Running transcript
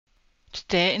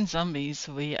Today in Zombies,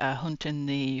 we are hunting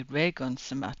the ray gun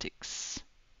schematics.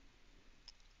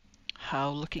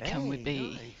 How lucky can we Hey, be?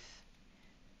 nice.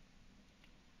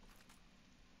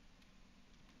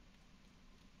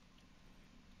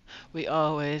 We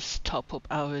always top up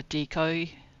our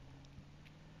decoy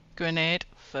grenade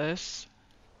first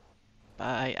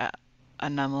by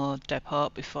an ammo depot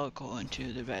before going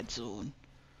to the red zone.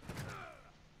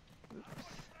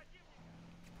 Oops.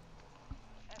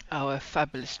 Our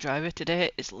fabulous driver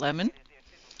today is Lemon.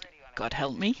 God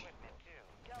help me.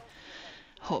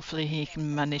 Hopefully he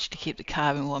can manage to keep the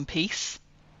car in one piece.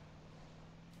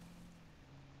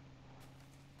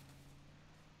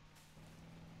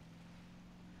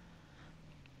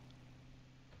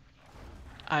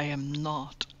 I am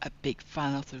not a big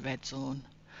fan of the red zone.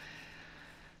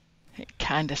 It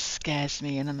kinda scares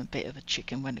me and I'm a bit of a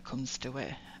chicken when it comes to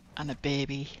it. And a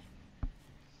baby.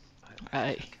 I almost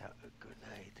Right, chuck out a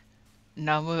grenade.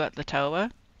 now we're at the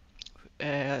tower.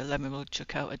 Lemon will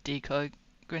chuck out a decoy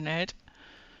grenade.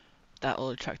 That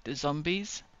will attract the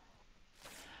zombies.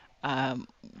 Um,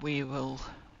 we will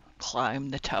climb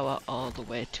the tower all the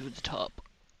way to the top.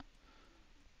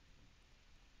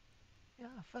 Yeah,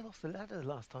 I fell off the ladder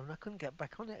last time and I couldn't get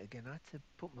back on it again. I had to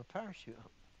put my parachute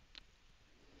up.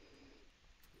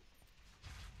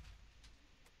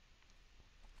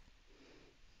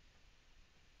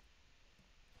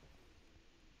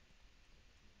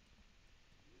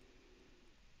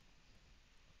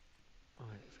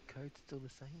 Alright, is the code still the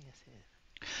same? Yes, it is.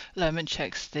 Lemon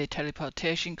checks the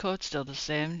teleportation code, still the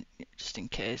same, just in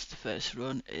case the first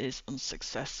run is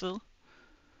unsuccessful.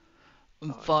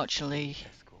 Oh, I need to do Unfortunately,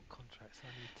 escort contracts.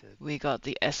 I need to we got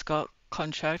the escort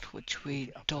contract, which pick we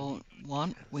it up and don't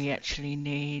want. We cancel it. actually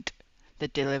need the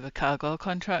deliver cargo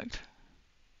contract,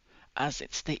 as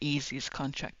it's the easiest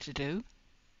contract to do.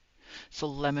 So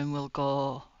Lemon will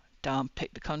go down,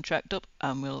 pick the contract up,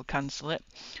 and we'll cancel it.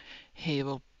 He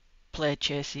will play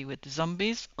chasey with the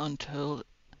zombies until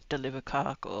deliver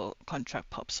cargo contract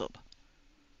pops up.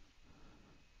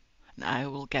 And I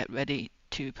will get ready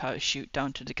to parachute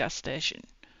down to the gas station.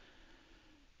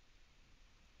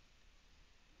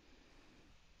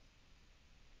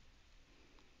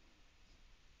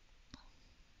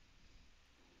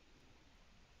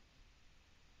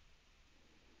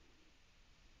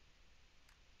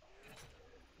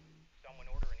 Someone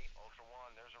order an Ultra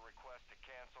One, there's a request to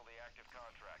cancel the active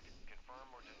contract. Confirm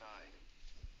or deny.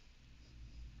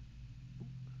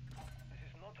 This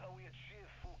is not how we achieve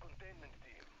full containment,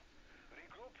 team.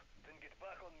 Regroup, then get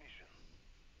back on mission.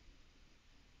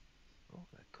 Oh,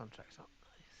 that contract's up.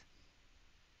 Nice.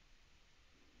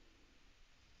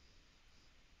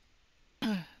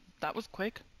 That was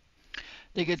quick.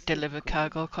 They Yeah, could super deliver quick,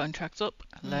 wasn't cargo it? contracts up.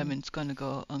 Lemon's gonna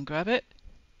go and grab it.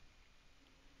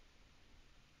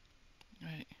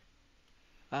 Right.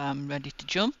 I'm ready to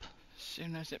jump. As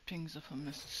soon as it pings up on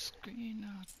my screen,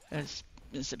 as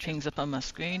it pings up on my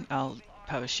screen, I'll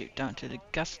parachute down to the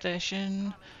gas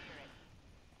station.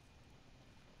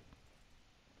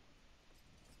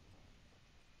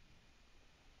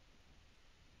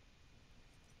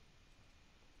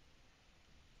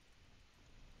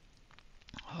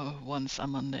 Oh, once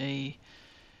I'm on the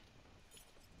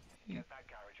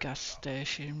gas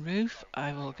station roof,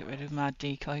 I will get rid of my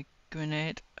decoy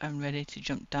grenade. I'm ready to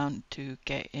jump down to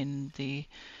get in the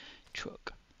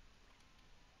truck.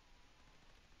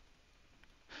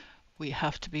 We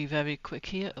have to be very quick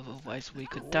here, otherwise we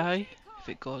could Oh, die if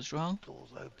it goes wrong.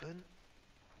 doors open.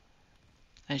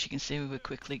 As you can see, we will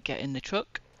quickly get in the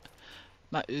truck.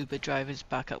 My Uber driver's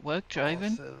back at work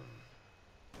driving. Awesome.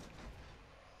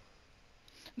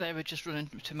 They were just running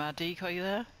to my decoy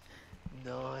there.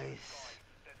 Nice.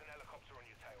 There's an helicopter on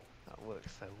your tail. That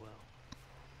works so well.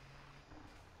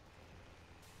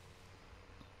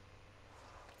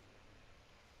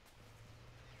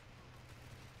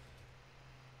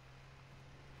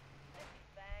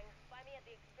 Bang. Find me at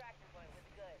the extraction point with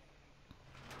the goods.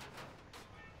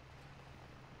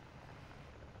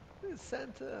 It's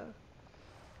Santa.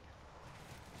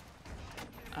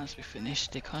 As we finish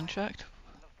the contract,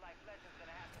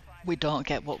 we don't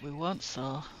get what we want,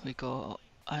 so we go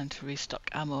and restock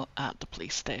ammo at the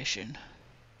police station.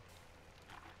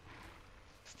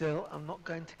 Still, I'm not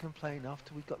going to complain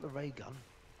after we got the ray gun.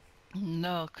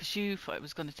 No, because you thought it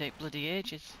was going to take bloody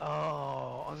ages.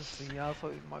 Oh, honestly, yeah, I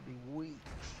thought it might be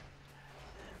weeks.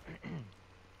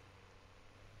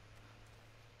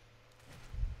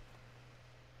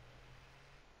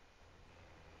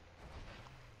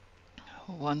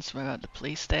 Once we're at the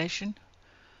police station,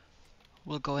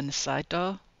 we'll go in the side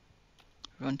door,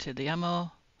 run to the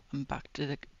ammo, and back to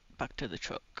the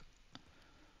truck.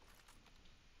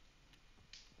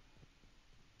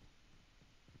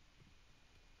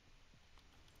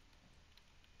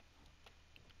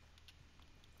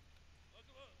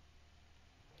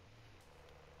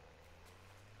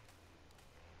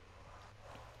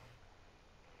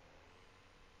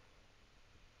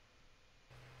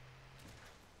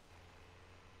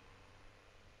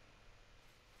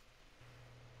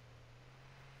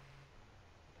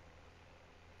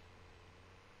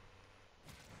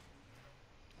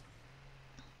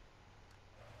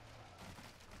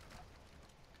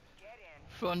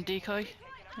 Throw on decoy.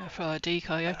 Yeah, throw a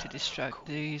decoy out to distract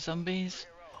the zombies.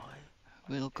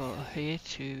 We'll go here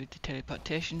to the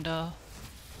teleportation door.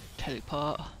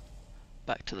 Teleport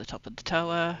back to the top of the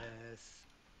tower. Yes.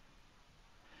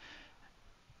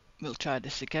 We'll try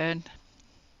this again.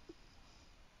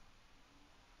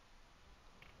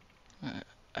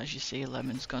 As you see,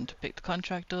 Lemon's gone to pick the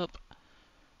contract up.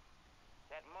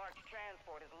 That marked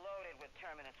transport is loaded with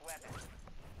terminus weapons.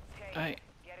 Take Right, it.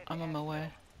 Get it I'm to on my exfil. way.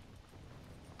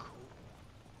 Cool.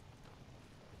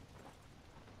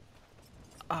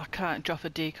 I can't drop a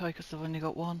decoy because I've only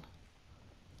got one.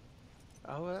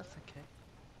 Oh, well, that's okay.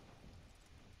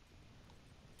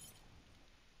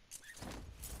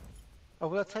 Oh,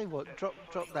 well, I'll tell you what, drop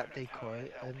that decoy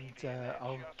and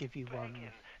I'll give you one To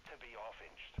be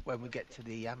offinged. when we get to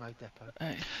the ammo depot.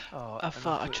 Right. Oh, I and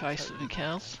thought I'd it try totally something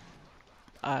went else.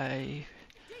 I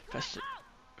pressed it,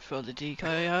 throw the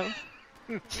decoy out.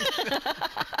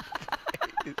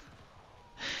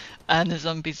 And the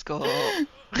zombies go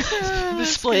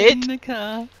split in the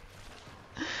car.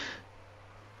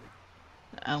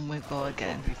 And we go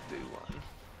again. Zombies do one.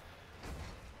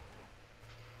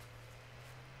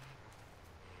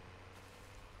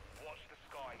 Watch the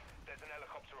sky. There's an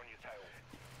helicopter on your tail.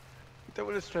 You don't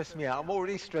want to stress me out. I'm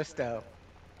already stressed out.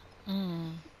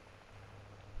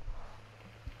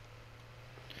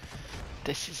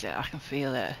 This is it, I can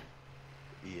feel it.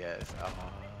 Yes, I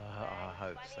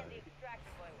hope Find me so. at the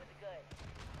extraction point with the goods.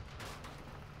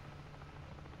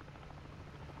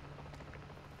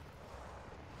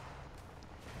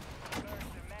 Birds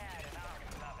are mad and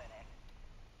I'm loving it.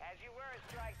 As you were,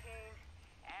 strike team.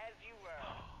 As you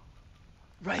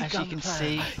were. Ray As you gun can plan.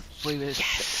 see, we were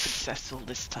successful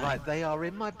this time. Right, they are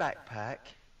in my backpack.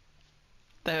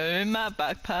 They're in my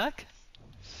backpack.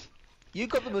 You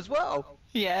got them as well.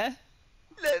 Yeah.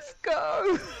 Let's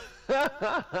go.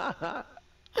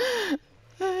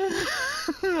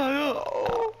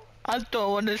 I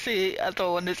don't want to see. I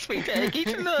don't want to speak to Eggy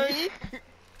tonight.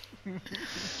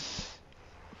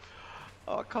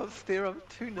 Oh, I can't steer. I'm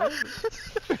too nervous.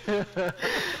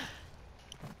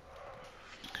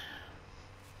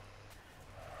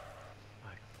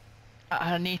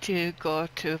 I need to go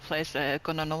to a place that a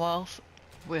gun on the walls.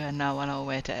 We are now on our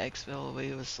way to Exville.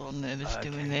 We were so nervous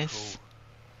doing this.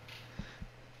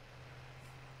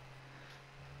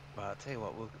 Cool. Right, I'll tell you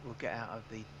what. We'll get out of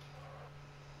this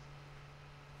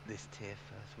tier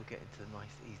first. We'll get into the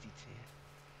nice easy tier.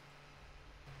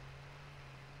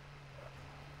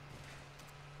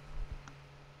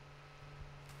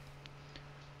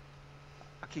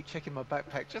 I keep checking my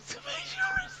backpack just to make sure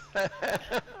it's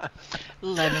there.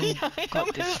 Lemon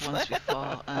got this once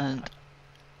before, and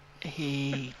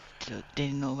he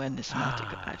didn't know when the schmatic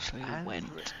actually And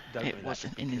went. don't It relax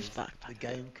wasn't in his because backpack. The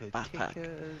game could backpack. kick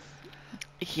us.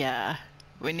 Yeah,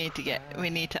 we need to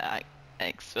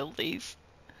exfil these.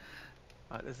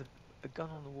 Right, there's a gun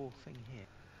on the wall thing here.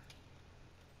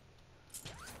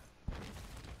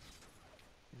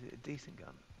 Is it a decent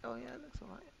gun? Oh yeah, it looks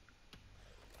alright.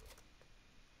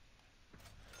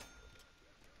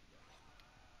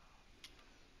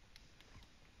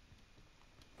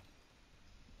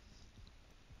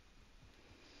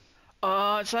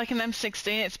 Oh, it's like an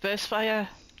M16. It's burst fire.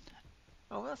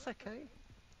 Oh, that's okay.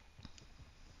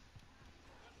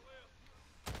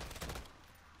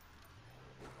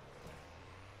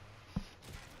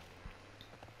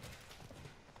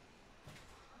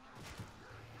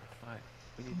 Right,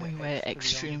 we need We the were X for the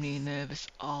extremely arms. nervous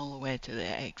all the way to the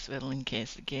exfil in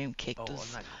case the game kicked Oh, on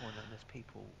us. that corner there's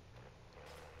people.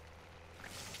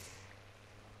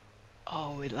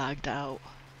 Oh, we lagged out.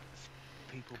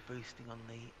 People boosting on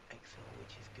the exfil,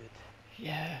 which is good.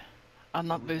 Yeah. I'm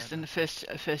not We don't boosting the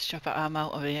have- first chopper arm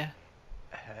out of here.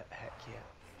 Heck yeah.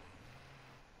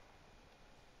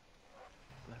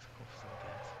 Let's go for some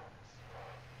gas first.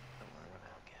 Don't want to run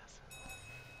out of gas.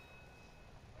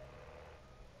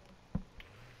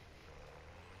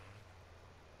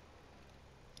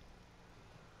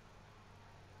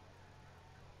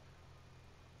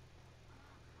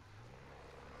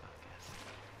 Oh, gas.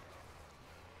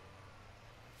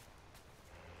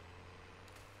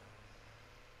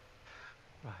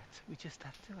 Right, we just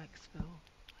have to exfil.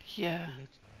 Yeah.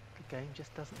 The game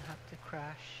just doesn't have to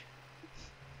crash.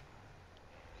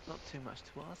 Not too much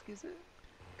to ask, is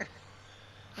it?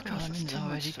 Colin's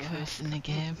already cursing the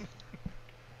game.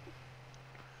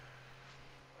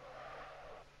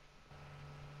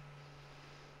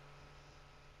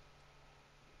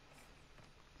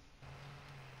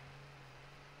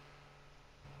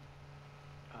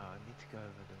 Oh, I need to go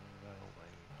over the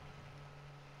railway.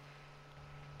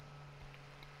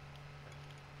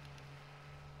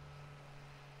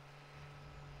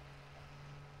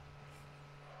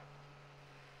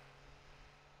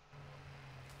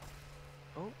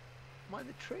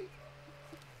 behind the tree.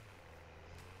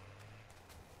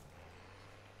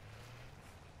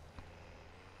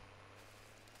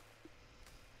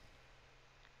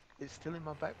 It's still in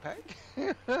my backpack.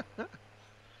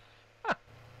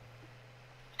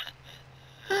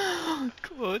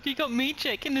 God, you got me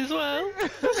checking as well.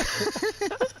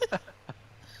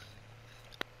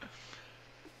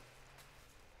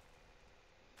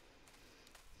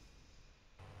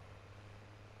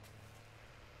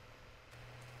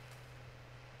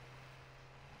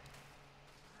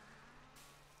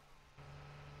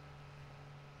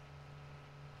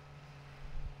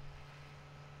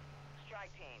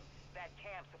 Strike team, that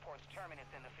camp supports Terminus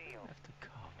in the field. Have to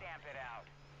cover. Stamp it out.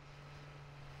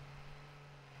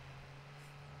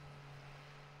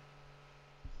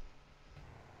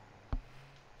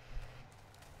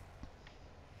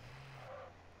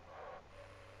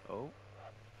 Oh.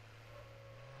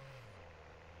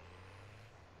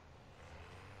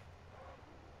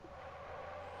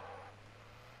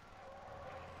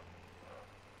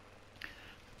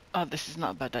 Oh, this is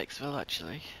not bad Xville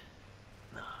actually.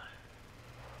 No.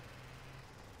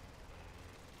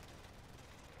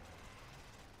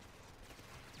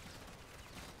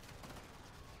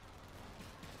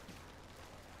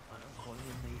 I'm calling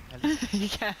in the heli.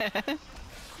 Yeah. I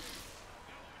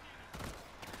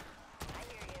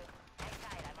hear you. Hang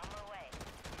tight, I'm on my way.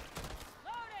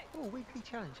 Oh, weekly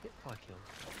challenge, hit 5 kills.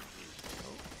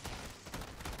 Oh.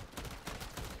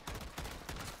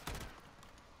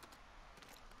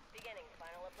 Beginning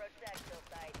final approach to exfil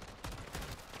site.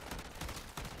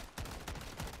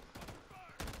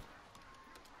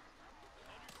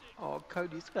 Oh,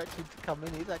 Cody's scratching to come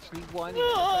in. He's actually whining.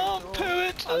 Oh, at the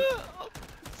back door. poet.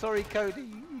 Sorry, Cody.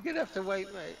 You're gonna have to wait,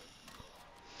 mate.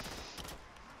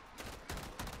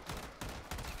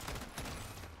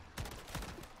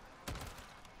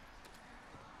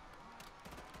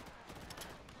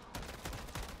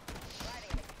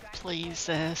 Please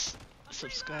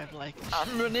subscribe, like, and share.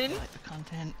 I'm running. If you like the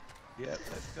content. Yep,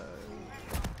 let's go.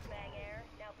 Bang Air,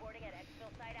 now boarding at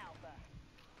exfil site Alpha.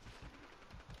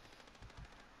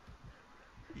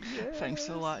 Yes. Thanks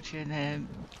for watching.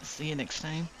 See you next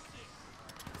time.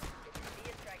 See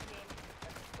you, strike team.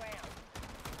 Let's scram.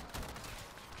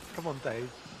 Come on,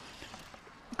 Dave.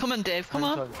 Come on, Dave. Come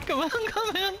on. Hands on. Come on. Come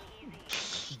on. Easy.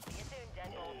 See you soon,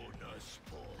 gentle.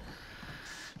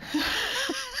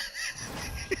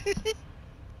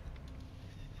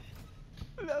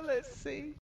 Now let's see.